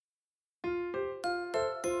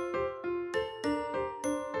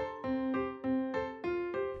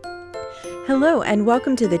Hello, and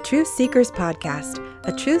welcome to the Truth Seekers Podcast.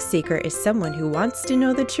 A truth seeker is someone who wants to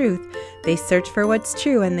know the truth. They search for what's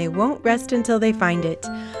true, and they won't rest until they find it.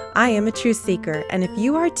 I am a truth seeker, and if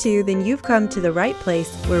you are too, then you've come to the right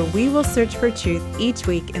place where we will search for truth each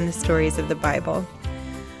week in the stories of the Bible.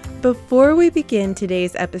 Before we begin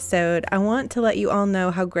today's episode, I want to let you all know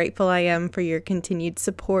how grateful I am for your continued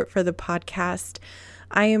support for the podcast.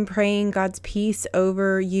 I am praying God's peace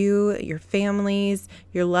over you, your families,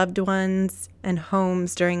 your loved ones, and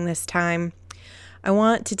homes during this time. I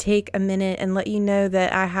want to take a minute and let you know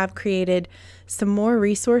that I have created some more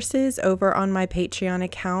resources over on my Patreon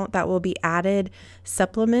account that will be added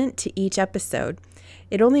supplement to each episode.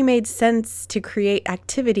 It only made sense to create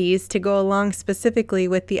activities to go along specifically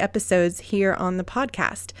with the episodes here on the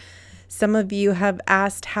podcast. Some of you have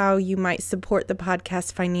asked how you might support the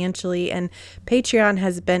podcast financially, and Patreon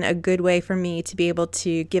has been a good way for me to be able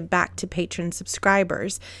to give back to patron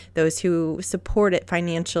subscribers, those who support it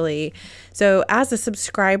financially. So as a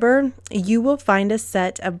subscriber, you will find a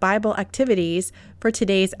set of Bible activities for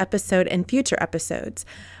today's episode and future episodes.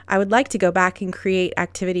 I would like to go back and create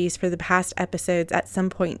activities for the past episodes at some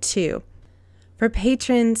point too. For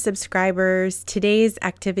patron subscribers, today's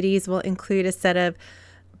activities will include a set of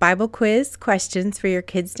Bible quiz questions for your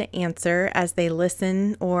kids to answer as they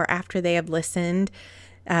listen or after they have listened,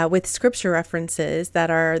 with scripture references that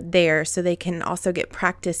are there so they can also get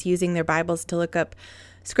practice using their Bibles to look up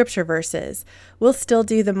scripture verses. We'll still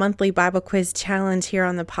do the monthly Bible quiz challenge here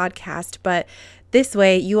on the podcast, but this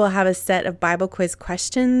way you will have a set of Bible quiz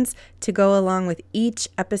questions to go along with each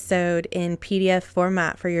episode in PDF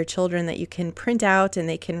format for your children that you can print out and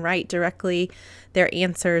they can write directly their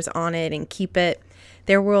answers on it and keep it.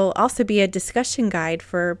 There will also be a discussion guide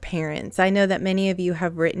for parents. I know that many of you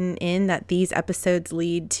have written in that these episodes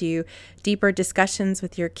lead to deeper discussions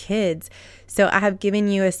with your kids. So I have given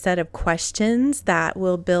you a set of questions that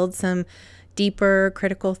will build some deeper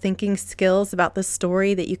critical thinking skills about the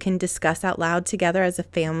story that you can discuss out loud together as a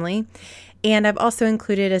family. And I've also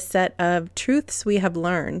included a set of truths we have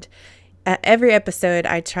learned. At every episode,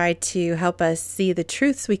 I try to help us see the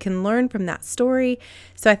truths we can learn from that story.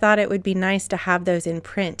 So I thought it would be nice to have those in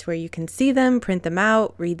print where you can see them, print them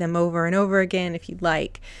out, read them over and over again if you'd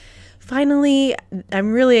like. Finally,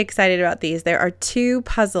 I'm really excited about these. There are 2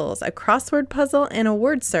 puzzles, a crossword puzzle and a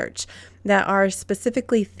word search that are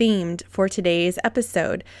specifically themed for today's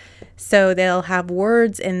episode. So they'll have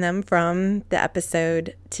words in them from the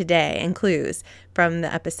episode today and clues from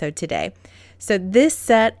the episode today. So this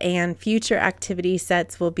set and future activity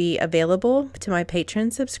sets will be available to my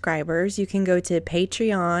patron subscribers. You can go to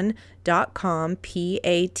patreon.com,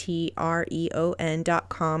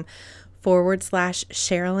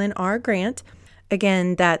 patreon.com/Sherilyn R. Grant.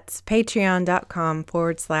 Again, that's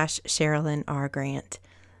patreon.com/Sherilyn R. Grant.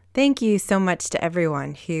 Thank you so much to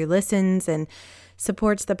everyone who listens and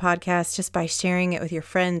supports the podcast just by sharing it with your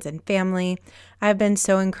friends and family. I've been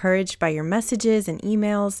so encouraged by your messages and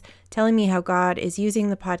emails telling me how God is using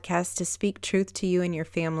the podcast to speak truth to you and your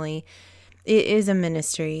family. It is a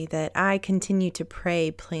ministry that I continue to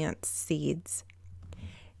pray plants seeds.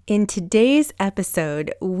 In today's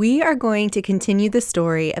episode, we are going to continue the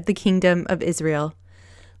story of the Kingdom of Israel.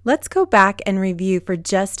 Let's go back and review for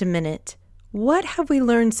just a minute. What have we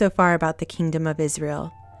learned so far about the Kingdom of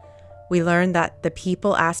Israel? We learned that the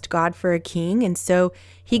people asked God for a king, and so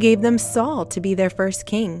he gave them Saul to be their first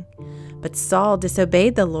king. But Saul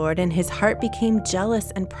disobeyed the Lord, and his heart became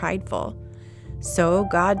jealous and prideful. So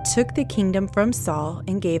God took the kingdom from Saul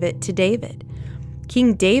and gave it to David.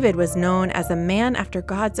 King David was known as a man after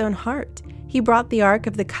God's own heart. He brought the Ark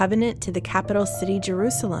of the Covenant to the capital city,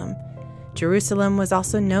 Jerusalem. Jerusalem was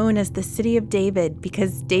also known as the City of David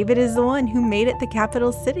because David is the one who made it the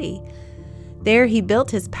capital city. There he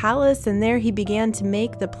built his palace, and there he began to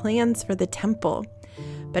make the plans for the temple.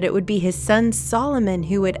 But it would be his son Solomon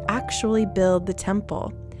who would actually build the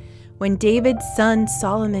temple. When David's son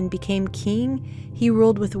Solomon became king, he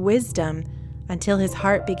ruled with wisdom until his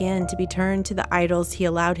heart began to be turned to the idols he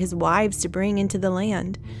allowed his wives to bring into the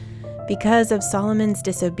land. Because of Solomon's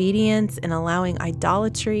disobedience in allowing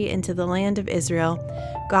idolatry into the land of Israel,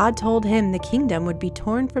 God told him the kingdom would be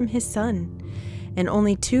torn from his son, and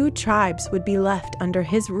only 2 tribes would be left under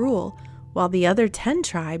his rule, while the other 10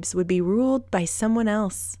 tribes would be ruled by someone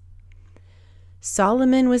else.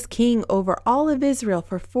 Solomon was king over all of Israel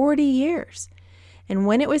for 40 years, and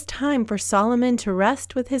when it was time for Solomon to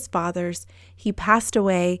rest with his fathers, he passed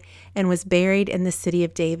away and was buried in the city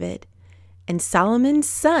of David. And Solomon's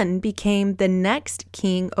son became the next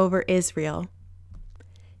king over Israel.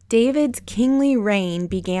 David's kingly reign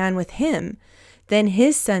began with him. Then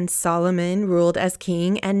his son Solomon ruled as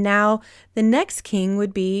king, and now the next king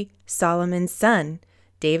would be Solomon's son,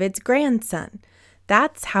 David's grandson.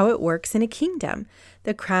 That's how it works in a kingdom.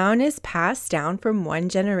 The crown is passed down from one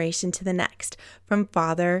generation to the next, from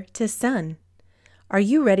father to son. Are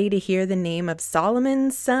you ready to hear the name of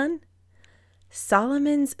Solomon's son?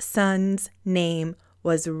 Solomon's son's name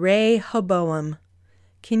was Rehoboam.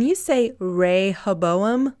 Can you say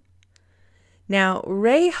Rehoboam? Now,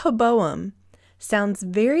 Rehoboam sounds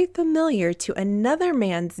very familiar to another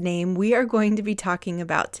man's name we are going to be talking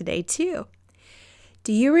about today too.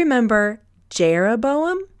 Do you remember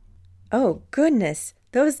Jeroboam? Oh goodness,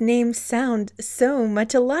 those names sound so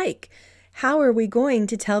much alike. How are we going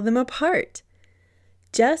to tell them apart?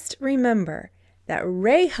 Just remember that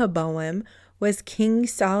Rehoboam was King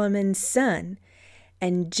Solomon's son,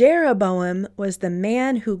 and Jeroboam was the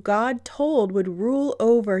man who God told would rule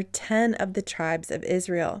over 10 of the tribes of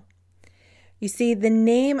Israel. You see, the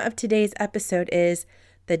name of today's episode is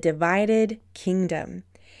The Divided Kingdom.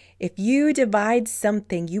 If you divide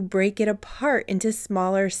something, you break it apart into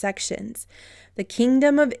smaller sections. The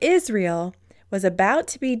kingdom of Israel was about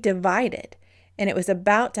to be divided, and it was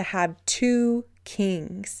about to have 2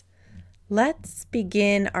 kings. Let's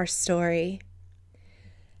begin our story.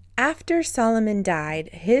 After Solomon died,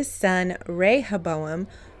 his son Rehoboam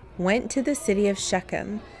went to the city of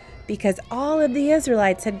Shechem because all of the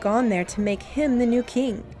Israelites had gone there to make him the new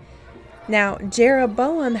king. Now,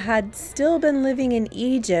 Jeroboam had still been living in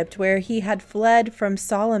Egypt where he had fled from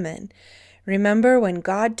Solomon. Remember when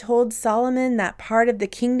God told Solomon that part of the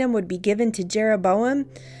kingdom would be given to Jeroboam?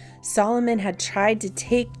 Solomon had tried to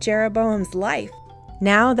take Jeroboam's life.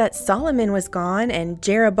 Now that Solomon was gone and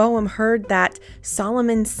Jeroboam heard that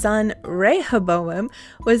Solomon's son Rehoboam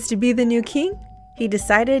was to be the new king, he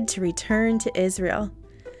decided to return to Israel.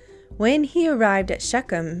 When he arrived at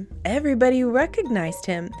Shechem, everybody recognized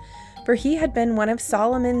him, for he had been one of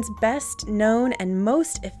Solomon's best known and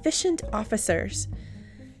most efficient officers.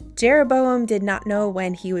 Jeroboam did not know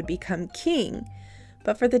when he would become king,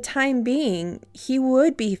 but for the time being, he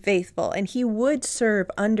would be faithful and he would serve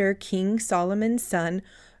under King Solomon's son,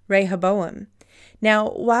 Rehoboam. Now,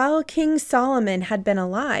 while King Solomon had been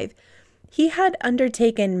alive, he had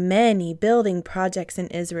undertaken many building projects in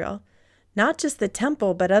Israel. Not just the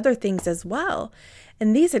temple, but other things as well.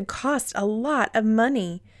 And these had cost a lot of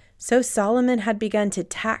money. So Solomon had begun to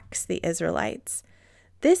tax the Israelites.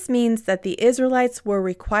 This means that the Israelites were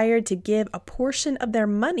required to give a portion of their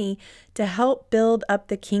money to help build up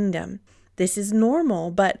the kingdom. This is normal,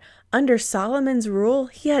 but under Solomon's rule,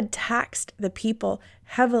 he had taxed the people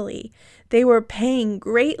heavily. They were paying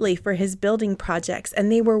greatly for his building projects, and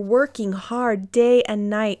they were working hard day and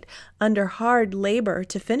night under hard labor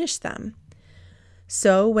to finish them.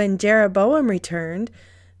 So when Jeroboam returned,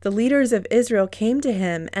 the leaders of Israel came to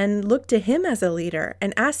him and looked to him as a leader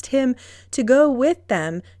and asked him to go with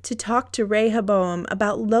them to talk to Rehoboam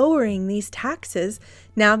about lowering these taxes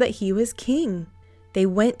now that he was king. They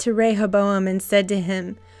went to Rehoboam and said to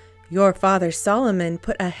him, "Your father Solomon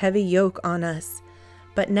put a heavy yoke on us,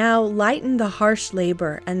 but now lighten the harsh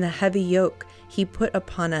labor and the heavy yoke he put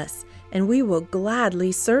upon us, and we will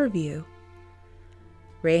gladly serve you."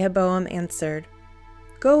 Rehoboam answered,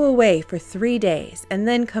 "Go away for 3 days and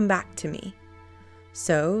then come back to me."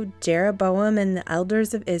 So Jeroboam and the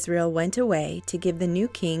elders of Israel went away to give the new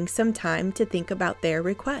king some time to think about their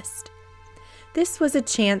request. This was a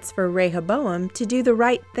chance for Rehoboam to do the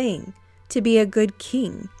right thing, to be a good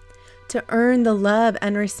king, to earn the love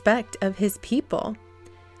and respect of his people.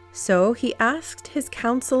 So he asked his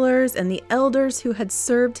counselors and the elders who had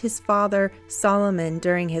served his father Solomon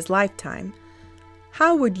during his lifetime,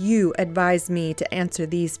 "How would you advise me to answer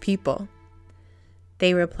these people?"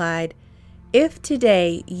 They replied, "If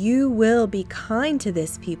today you will be kind to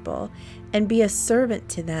this people and be a servant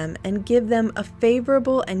to them and give them a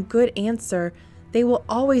favorable and good answer, they will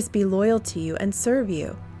always be loyal to you and serve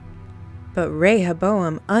you." But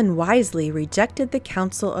Rehoboam unwisely rejected the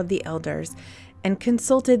counsel of the elders and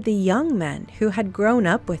consulted the young men who had grown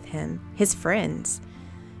up with him, his friends.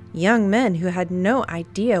 Young men who had no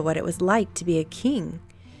idea what it was like to be a king.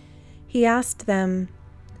 He asked them,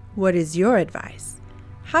 "What is your advice?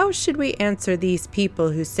 How should we answer these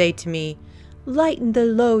people who say to me, 'Lighten the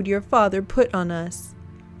load your father put on us'?"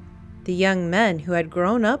 The young men who had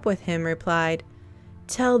grown up with him replied,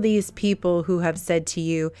 "Tell these people who have said to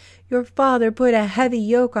you, 'Your father put a heavy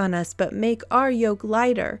yoke on us, but make our yoke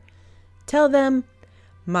lighter.' Tell them,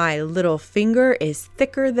 'My little finger is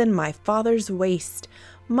thicker than my father's waist.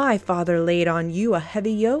 My father laid on you a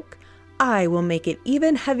heavy yoke. I will make it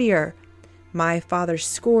even heavier. My father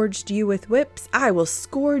scourged you with whips, I will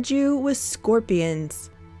scourge you with scorpions."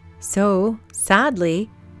 So, sadly,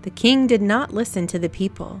 the king did not listen to the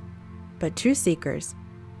people. But truth seekers,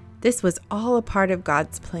 this was all a part of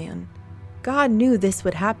God's plan. God knew this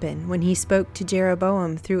would happen when he spoke to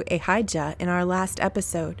Jeroboam through Ahijah in our last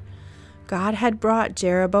episode. God had brought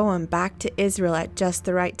Jeroboam back to Israel at just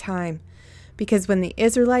the right time, because when the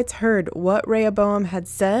Israelites heard what Rehoboam had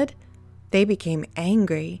said, they became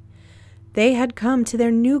angry. They had come to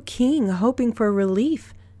their new king hoping for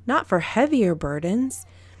relief, not for heavier burdens.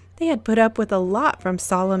 They had put up with a lot from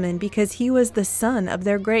Solomon because he was the son of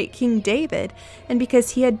their great King David and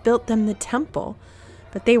because he had built them the temple,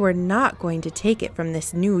 but they were not going to take it from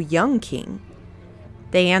this new young king.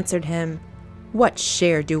 They answered him, "What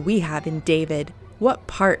share do we have in David? What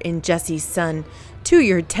part in Jesse's son? To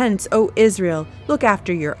your tents, O Israel! Look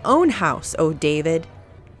after your own house, O David!"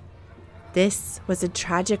 This was a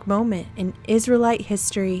tragic moment in Israelite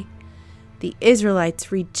history. The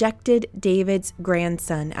Israelites rejected David's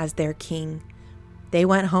grandson as their king. They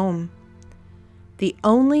went home. The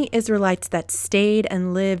only Israelites that stayed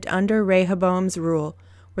and lived under Rehoboam's rule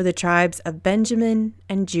were the tribes of Benjamin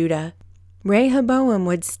and Judah. Rehoboam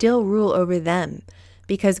would still rule over them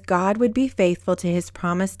because God would be faithful to his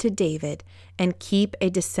promise to David and keep a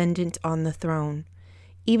descendant on the throne,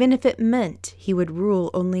 even if it meant he would rule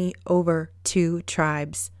only over 2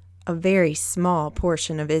 tribes, a very small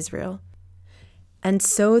portion of Israel. And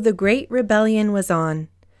so the great rebellion was on.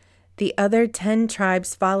 The other 10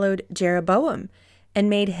 tribes followed Jeroboam and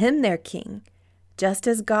made him their king, just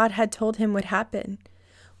as God had told him would happen.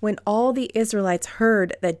 When all the Israelites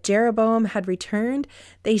heard that Jeroboam had returned,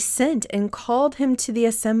 they sent and called him to the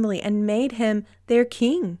assembly and made him their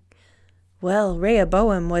king. Well,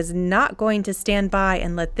 Rehoboam was not going to stand by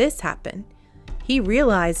and let this happen. He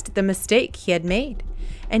realized the mistake he had made,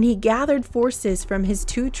 and he gathered forces from his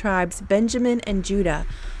 2 tribes, Benjamin and Judah,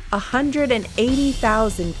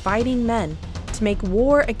 180,000 fighting men, to make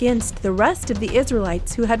war against the rest of the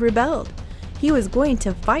Israelites who had rebelled. He was going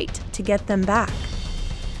to fight to get them back.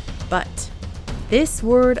 But this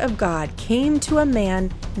word of God came to a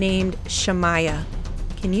man named Shemaiah.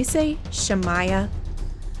 Can you say Shemaiah?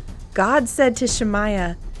 God said to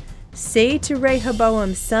Shemaiah, "Say to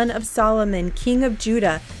Rehoboam, son of Solomon, king of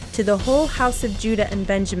Judah, to the whole house of Judah and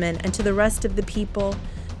Benjamin, and to the rest of the people,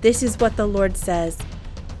 this is what the Lord says.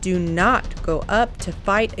 Do not go up to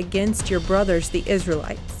fight against your brothers, the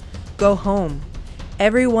Israelites. Go home,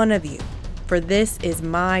 every one of you, for this is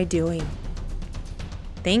my doing."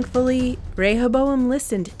 Thankfully, Rehoboam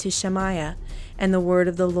listened to Shemaiah and the word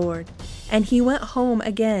of the Lord, and he went home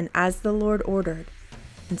again as the Lord ordered.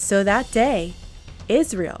 And so that day,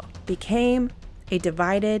 Israel became a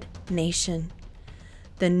divided nation.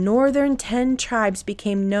 The northern 10 tribes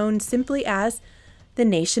became known simply as the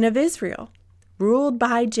nation of Israel, ruled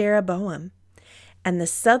by Jeroboam, and the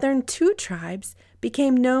southern 2 tribes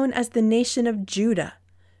became known as the nation of Judah,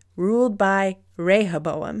 ruled by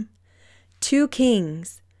Rehoboam. 2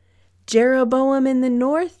 kings, Jeroboam in the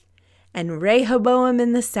north and Rehoboam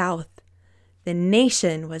in the south. The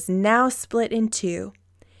nation was now split in 2.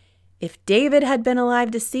 If David had been alive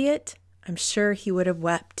to see it, I'm sure he would have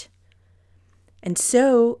wept. And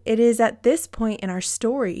so it is at this point in our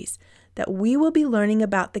stories that we will be learning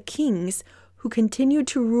about the kings who continued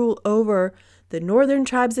to rule over the northern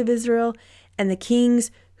tribes of Israel and the kings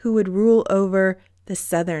who would rule over the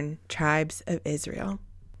southern tribes of Israel.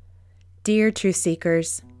 Dear truth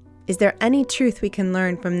seekers, is there any truth we can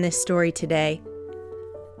learn from this story today?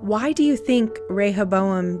 Why do you think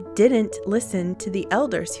Rehoboam didn't listen to the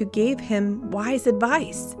elders who gave him wise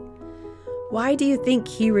advice? Why do you think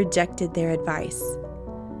he rejected their advice?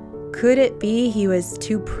 Could it be he was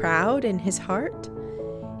too proud in his heart?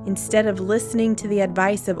 Instead of listening to the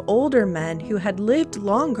advice of older men who had lived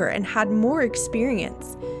longer and had more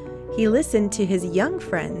experience, he listened to his young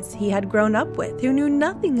friends he had grown up with who knew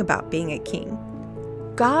nothing about being a king.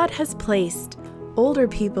 God has placed older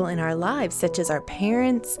people in our lives, such as our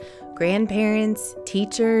parents, grandparents,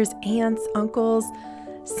 teachers, aunts, uncles,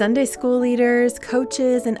 Sunday school leaders,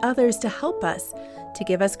 coaches, and others to help us, to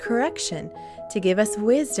give us correction, to give us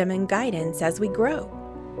wisdom and guidance as we grow.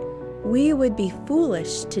 We would be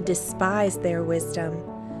foolish to despise their wisdom.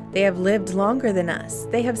 They have lived longer than us.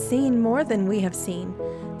 They have seen more than we have seen.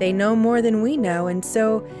 They know more than we know, and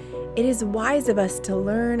so it is wise of us to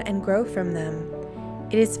learn and grow from them.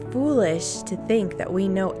 It is foolish to think that we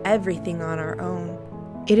know everything on our own.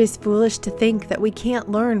 It is foolish to think that we can't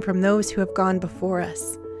learn from those who have gone before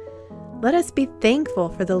us. Let us be thankful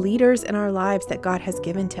for the leaders in our lives that God has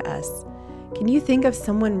given to us. Can you think of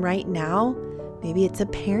someone right now? Maybe it's a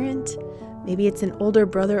parent, Maybe it's an older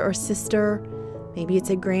brother or sister. Maybe it's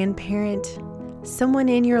a grandparent. Someone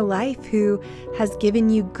in your life who has given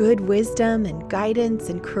you good wisdom and guidance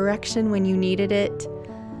and correction when you needed it.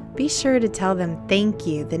 Be sure to tell them thank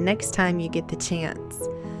you the next time you get the chance.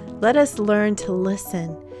 Let us learn to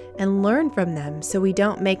listen and learn from them so we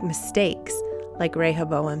don't make mistakes like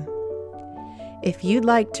Rehoboam. If you'd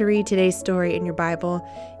like to read today's story in your Bible,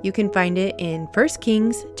 you can find it in 1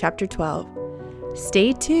 Kings chapter 12.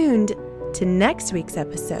 Stay tuned to next week's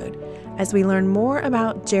episode as we learn more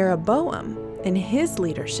about Jeroboam and his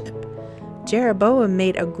leadership. Jeroboam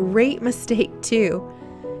made a great mistake too.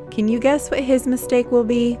 Can you guess what his mistake will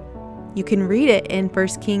be? You can read it in 1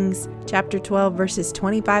 Kings chapter 12 verses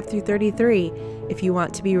 25 through 33 if you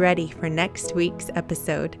want to be ready for next week's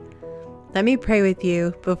episode. Let me pray with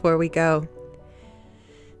you before we go.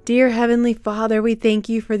 Dear Heavenly Father, we thank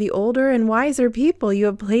you for the older and wiser people you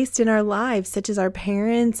have placed in our lives, such as our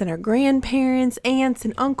parents and our grandparents, aunts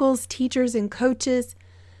and uncles, teachers and coaches.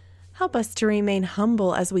 Help us to remain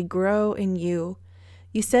humble as we grow in you.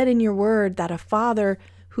 You said in your word that a father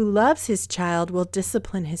who loves his child will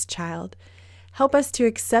discipline his child. Help us to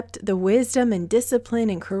accept the wisdom and discipline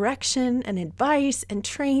and correction and advice and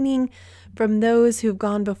training from those who've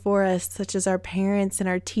gone before us, such as our parents and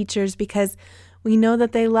our teachers, because we know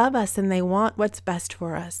that they love us and they want what's best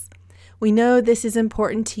for us. We know this is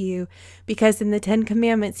important to you because in the 10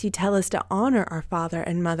 Commandments you tell us to honor our father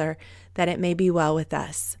and mother, that it may be well with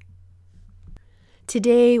us.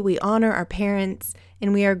 Today we honor our parents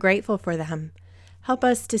and we are grateful for them. Help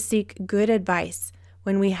us to seek good advice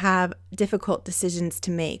when we have difficult decisions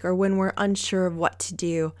to make or when we're unsure of what to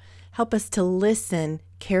do. Help us to listen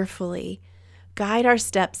carefully. Guide our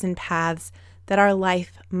steps and paths that our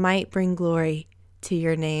life might bring glory to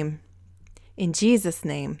your name. In Jesus'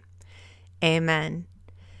 name, amen.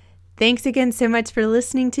 Thanks again so much for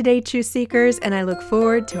listening today, Truth Seekers, and I look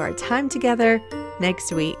forward to our time together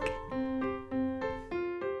next week.